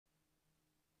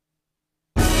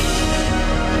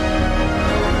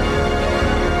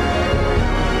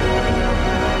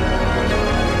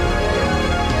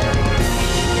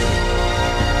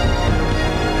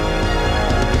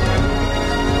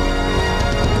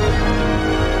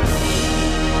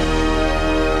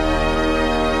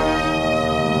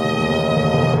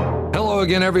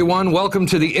again, everyone. Welcome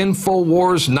to the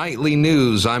InfoWars Nightly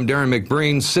News. I'm Darren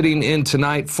McBreen, sitting in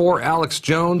tonight for Alex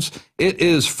Jones. It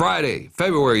is Friday,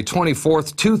 February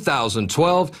 24th,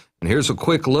 2012, and here's a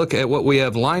quick look at what we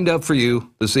have lined up for you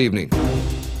this evening.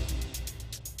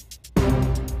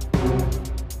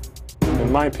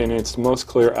 In my opinion, it's the most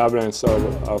clear evidence of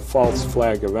a false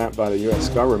flag event by the U.S.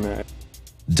 government.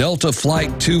 Delta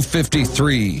Flight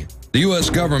 253. The U.S.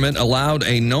 government allowed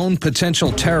a known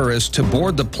potential terrorist to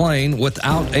board the plane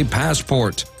without a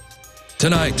passport.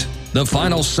 Tonight, the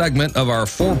final segment of our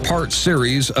four-part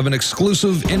series of an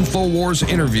exclusive InfoWars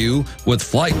interview with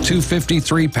Flight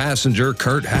 253 passenger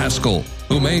Kurt Haskell,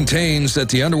 who maintains that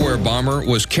the underwear bomber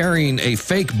was carrying a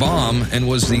fake bomb and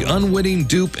was the unwitting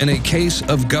dupe in a case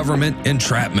of government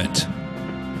entrapment.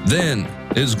 Then,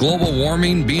 is global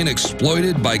warming being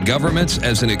exploited by governments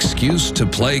as an excuse to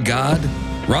play God?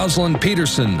 Rosalind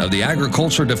Peterson of the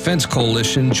Agriculture Defense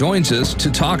Coalition joins us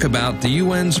to talk about the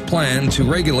UN's plan to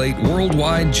regulate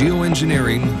worldwide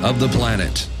geoengineering of the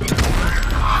planet.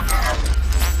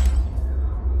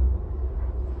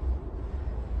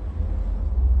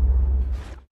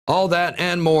 All that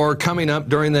and more coming up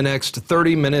during the next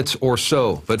 30 minutes or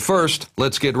so. But first,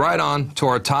 let's get right on to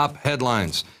our top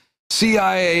headlines.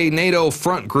 CIA NATO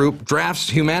front group drafts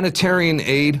humanitarian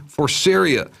aid for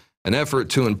Syria. An effort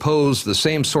to impose the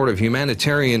same sort of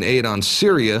humanitarian aid on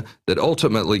Syria that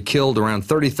ultimately killed around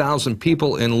 30,000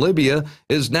 people in Libya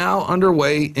is now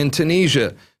underway in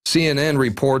Tunisia. CNN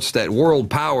reports that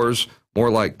world powers, more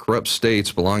like corrupt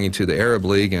states belonging to the Arab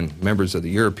League and members of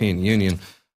the European Union,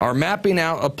 are mapping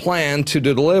out a plan to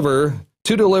deliver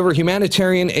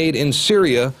humanitarian aid in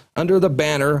Syria under the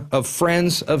banner of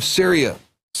Friends of Syria.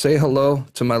 Say hello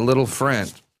to my little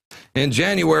friend. In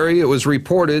January, it was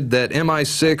reported that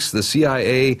MI6, the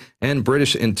CIA, and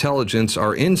British intelligence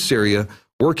are in Syria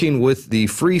working with the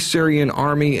Free Syrian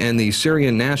Army and the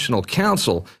Syrian National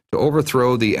Council to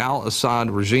overthrow the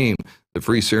al-Assad regime. The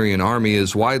Free Syrian Army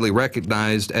is widely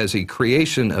recognized as a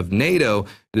creation of NATO.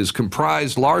 It is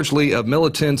comprised largely of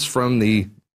militants from the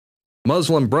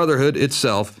Muslim Brotherhood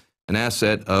itself, an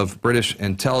asset of British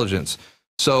intelligence.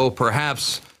 So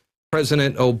perhaps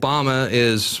President Obama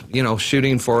is,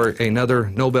 shooting for another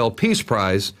Nobel Peace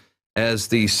Prize as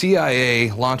the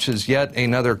CIA launches yet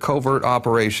another covert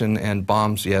operation and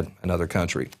bombs yet another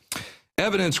country.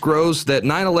 Evidence grows that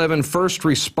 9/11 first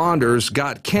responders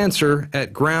got cancer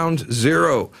at Ground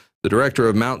Zero. The director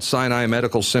of Mount Sinai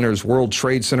Medical Center's World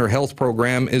Trade Center Health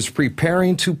Program is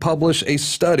preparing to publish a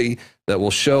study that will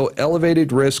show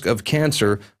elevated risk of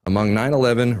cancer among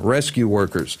 9/11 rescue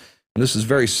workers. And this is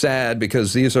very sad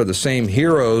because these are the same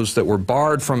heroes that were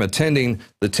barred from attending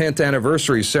the 10th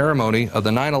anniversary ceremony of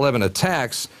the 9/11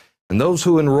 attacks, and those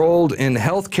who enrolled in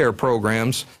healthcare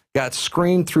programs got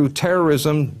screened through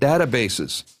terrorism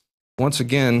databases. Once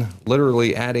again,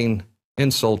 literally adding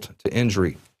insult to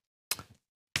injury.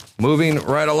 Moving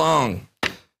right along.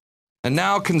 And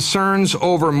now concerns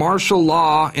over martial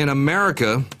law in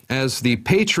America as the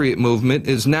Patriot movement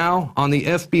is now on the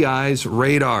FBI's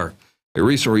radar. A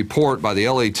recent report by the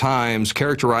LA Times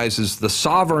characterizes the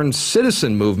sovereign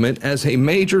citizen movement as a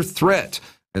major threat,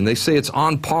 and they say it's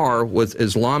on par with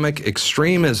Islamic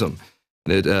extremism.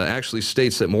 It actually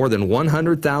states that more than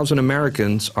 100,000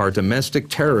 Americans are domestic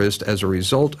terrorists as a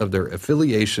result of their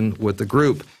affiliation with the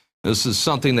group. This is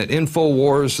something that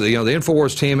InfoWars, the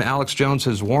InfoWars team, Alex Jones,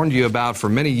 has warned you about for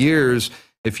many years.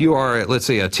 If you are, let's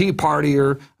say, a Tea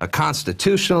Partier, a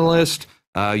constitutionalist,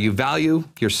 you value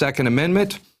your Second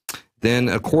Amendment, then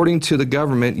according to the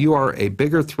government, you are a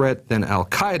bigger threat than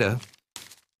Al-Qaeda,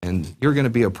 and you're going to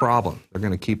be a problem. They're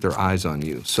going to keep their eyes on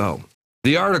you. So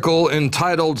the article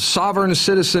entitled Sovereign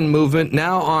Citizen Movement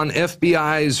Now on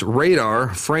FBI's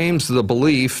Radar frames the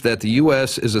belief that the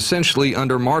U.S. is essentially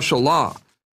under martial law.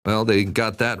 Well, they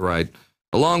got that right.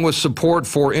 Along with support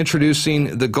for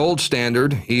introducing the gold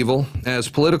standard, evil, as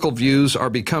political views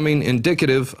are becoming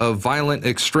indicative of violent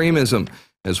extremism.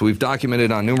 As we've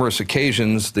documented on numerous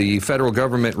occasions, the federal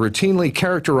government routinely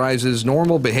characterizes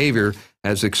normal behavior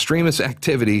as extremist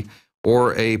activity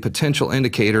or a potential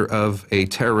indicator of a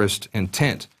terrorist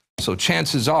intent. So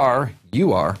chances are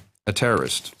you are a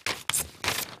terrorist.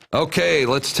 Okay,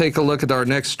 let's take a look at our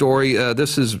next story.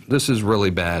 This is really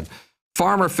bad.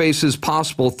 Farmer faces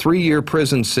possible 3-year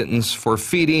prison sentence for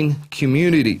feeding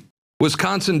community.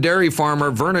 Wisconsin dairy farmer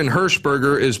Vernon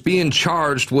Hershberger is being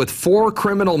charged with 4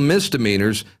 criminal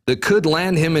misdemeanors that could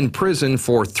land him in prison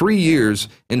for 3 years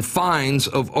and fines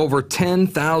of over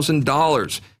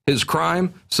 $10,000. His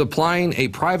crime? Supplying a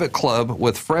private club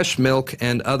with fresh milk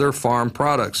and other farm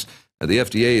products. The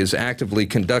FDA is actively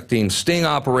conducting sting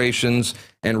operations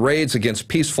and raids against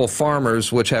peaceful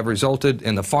farmers, which have resulted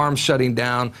in the farms shutting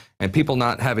down and people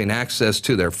not having access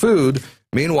to their food.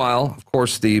 Meanwhile, of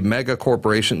course, the mega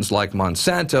corporations like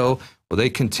Monsanto, well, they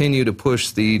continue to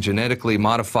push the genetically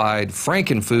modified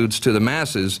frankenfoods to the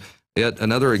masses. Yet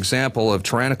another example of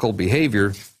tyrannical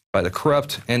behavior by the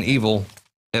corrupt and evil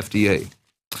FDA.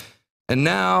 And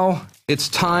now it's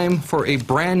time for a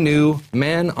brand new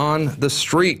Man on the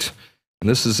Street. And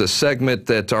this is a segment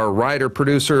that our writer,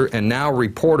 producer, and now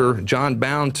reporter John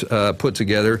Bound put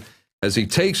together as he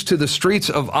takes to the streets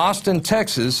of Austin,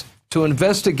 Texas to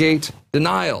investigate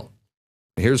denial.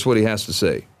 Here's what he has to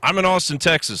say. I'm in Austin,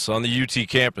 Texas, on the UT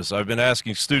campus. I've been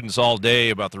asking students all day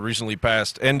about the recently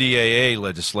passed NDAA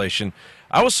legislation.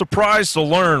 I was surprised to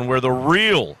learn where the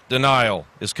real denial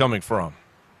is coming from.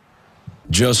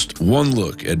 Just one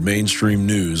look at mainstream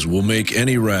news will make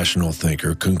any rational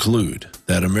thinker conclude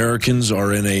that Americans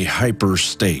are in a hyper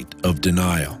state of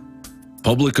denial.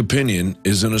 Public opinion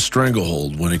is in a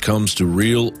stranglehold when it comes to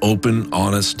real, open,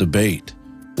 honest debate.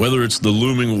 Whether it's the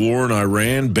looming war in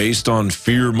Iran based on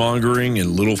fear-mongering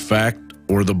and little fact,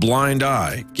 or the blind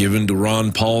eye given to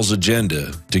Ron Paul's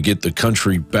agenda to get the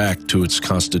country back to its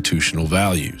constitutional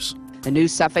values. The new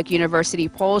Suffolk University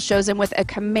poll shows him with a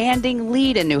commanding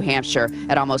lead in New Hampshire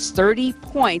at almost 30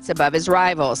 points above his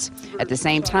rivals. At the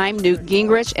same time, Newt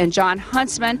Gingrich and John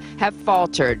Huntsman have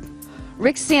faltered.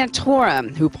 Rick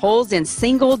Santorum, who polls in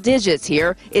single digits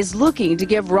here, is looking to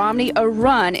give Romney a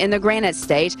run in the Granite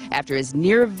State after his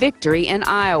near victory in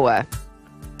Iowa.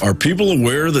 Are people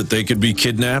aware that they could be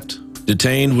kidnapped,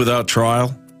 detained without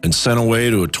trial, and sent away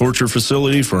to a torture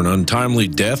facility for an untimely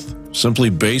death simply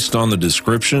based on the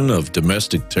description of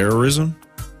domestic terrorism?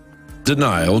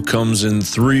 Denial comes in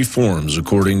three forms,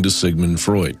 according to Sigmund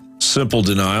Freud. Simple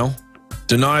denial.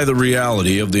 Deny the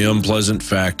reality of the unpleasant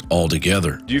fact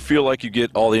altogether. Do you feel like you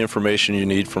get all the information you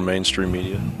need from mainstream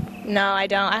media? No, I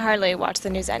don't. I hardly watch the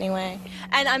news anyway.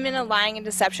 And I'm in a lying and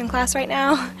deception class right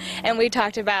now, and we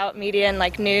talked about media and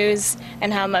like news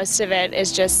and how most of it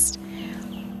is just,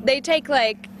 they take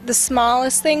like the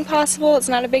smallest thing possible, it's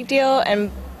not a big deal,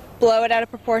 and blow it out of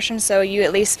proportion so you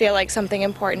at least feel like something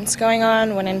important's going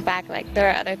on, when in fact like there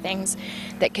are other things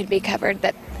that could be covered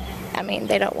that, I mean,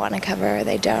 they don't want to cover or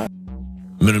they don't.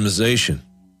 Minimization.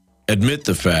 Admit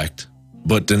the fact,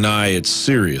 but deny its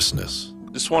seriousness.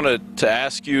 Just wanted to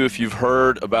ask you if you've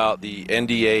heard about the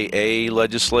NDAA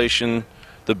legislation,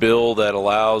 the bill that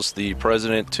allows the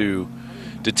president to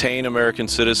detain American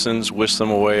citizens, whisk them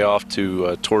away off to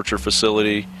a torture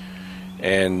facility,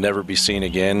 and never be seen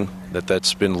again,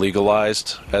 that's been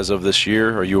legalized as of this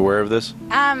year. Are you aware of this?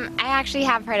 I actually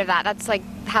have heard of that. That's like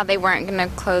how they weren't going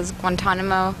to close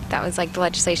Guantanamo. That was like the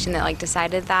legislation that like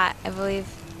decided that, I believe.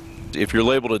 If you're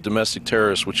labeled a domestic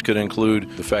terrorist, which could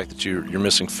include the fact that you're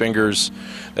missing fingers,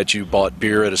 that you bought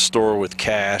beer at a store with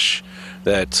cash,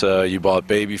 that you bought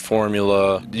baby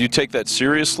formula, do you take that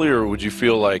seriously, or would you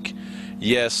feel like,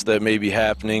 yes, that may be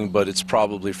happening, but it's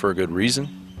probably for a good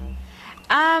reason?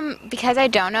 Because I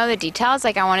don't know the details,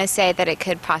 like I want to say that it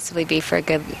could possibly be for a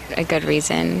good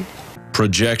reason.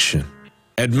 Projection.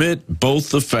 Admit both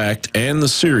the fact and the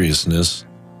seriousness,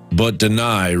 but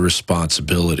deny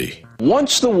responsibility.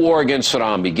 Once the war against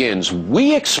Saddam begins,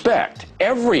 we expect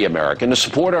every American to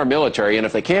support our military, and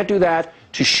if they can't do that,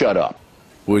 to shut up.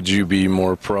 Would you be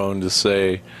more prone to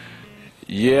say,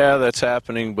 yeah, that's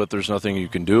happening, but there's nothing you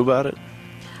can do about it?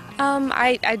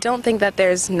 I don't think that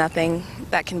there's nothing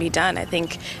that can be done. I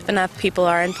think if enough people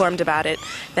are informed about it,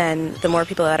 then the more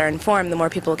people that are informed, the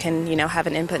more people can, have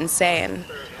an input and say, and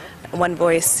one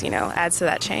voice, adds to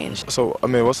that change. So, I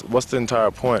mean, what's the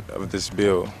entire point of this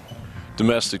bill?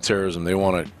 Domestic terrorism, they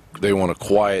want to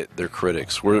quiet their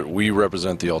critics. We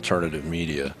represent the alternative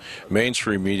media.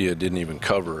 Mainstream media didn't even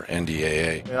cover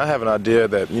NDAA. I have an idea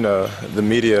that, the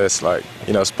media is like,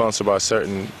 sponsored by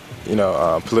certain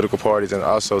political parties and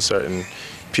also certain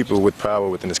people with power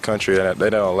within this country, and they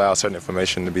don't allow certain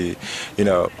information to be,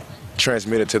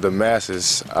 transmitted to the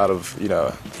masses out of,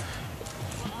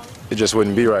 it just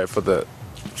wouldn't be right for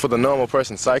the normal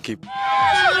person's psyche.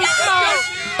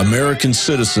 American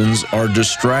citizens are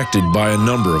distracted by a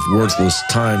number of worthless,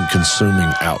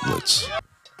 time-consuming outlets.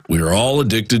 We are all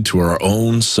addicted to our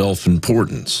own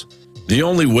self-importance. The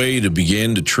only way to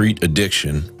begin to treat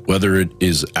addiction, whether it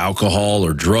is alcohol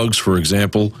or drugs, for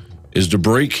example, is to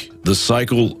break the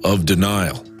cycle of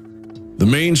denial. The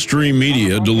mainstream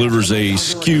media delivers a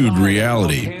skewed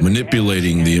reality,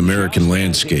 manipulating the American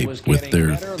landscape with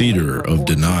their theater of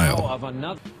denial.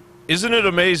 Isn't it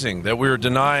amazing that we're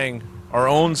denying our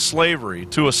own slavery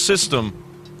to a system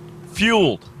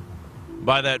fueled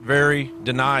by that very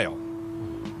denial?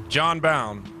 John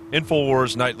Bound,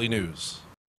 InfoWars Nightly News.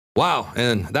 Wow,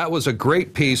 and that was a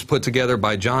great piece put together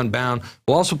by John Bound.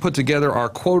 We'll also put together our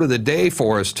quote of the day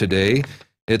for us today.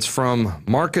 It's from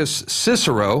Marcus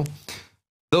Cicero.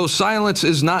 Though silence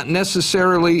is not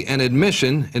necessarily an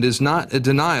admission, it is not a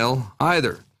denial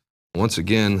either. Once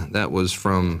again, that was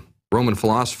from Roman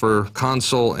philosopher,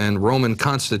 consul, and Roman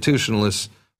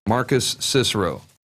constitutionalist Marcus Cicero.